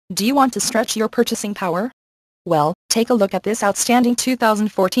Do you want to stretch your purchasing power? Well, take a look at this outstanding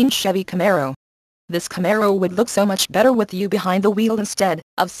 2014 Chevy Camaro. This Camaro would look so much better with you behind the wheel instead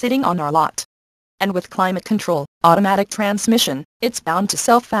of sitting on our lot. And with climate control, automatic transmission, it's bound to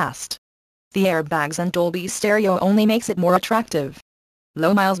sell fast. The airbags and Dolby stereo only makes it more attractive.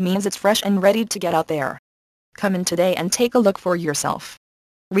 Low miles means it's fresh and ready to get out there. Come in today and take a look for yourself.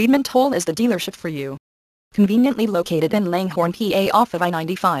 Reedman Toll is the dealership for you. Conveniently located in Langhorne, PA off of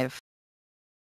I-95.